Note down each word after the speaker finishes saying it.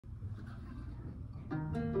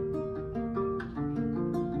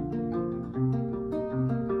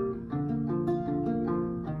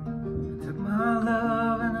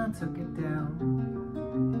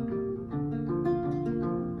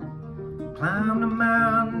Climbed a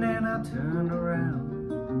mountain and I turned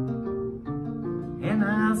around, and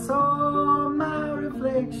I saw my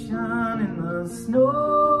reflection in the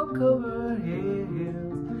snow-covered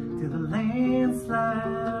hills till the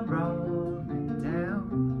landslide brought me down.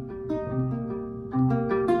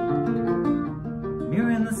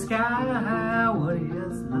 Mirror in the sky, what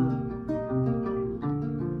is love?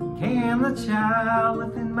 Can the child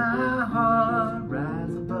within my heart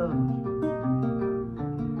rise above?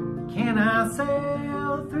 Can I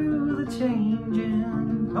sail through the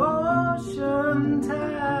changing ocean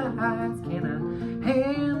tides? Can I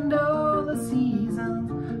handle the seasons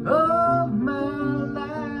of my life?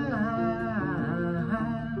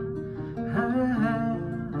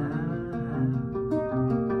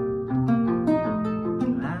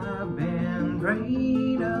 I've been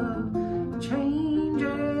afraid of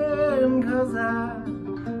changing, 'cause I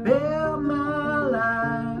built my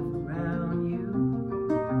life around you.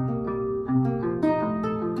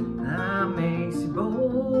 That makes you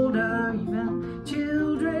bolder, even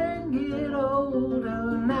children get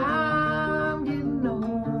older. Now I'm getting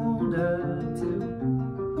older too.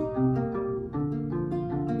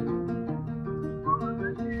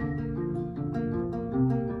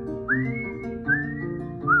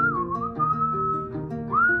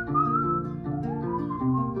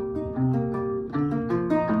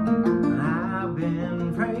 I've been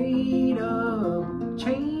afraid of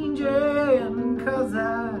changing, 'cause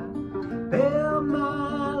I built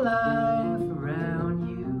my life around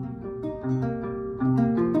you.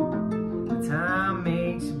 Time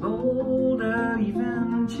makes you bolder,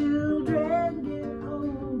 even children get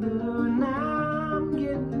older. Now I'm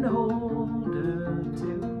getting older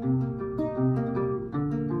too.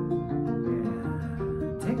 Yeah.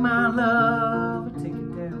 Take my love and take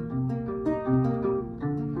it down.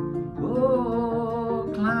 Oh,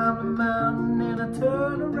 climb the mountain and I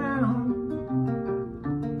turn around,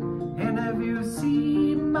 and if you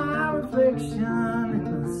see my reflection in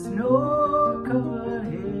the snow-covered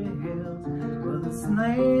hills, well, the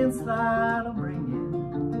landslide will bring it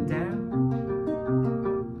down.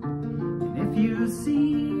 And if you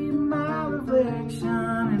see my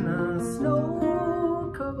reflection in the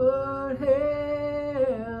snow-covered hills,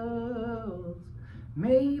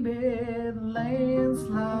 maybe the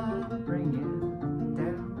landslide will bring it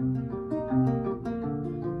down.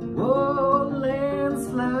 Whoa, the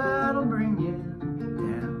landslide will bring it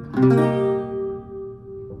down.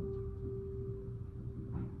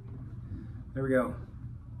 There we go.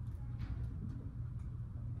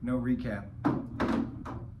 No recap.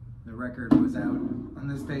 The record was out on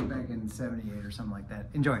this date back in '78 or something like that.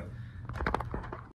 Enjoy.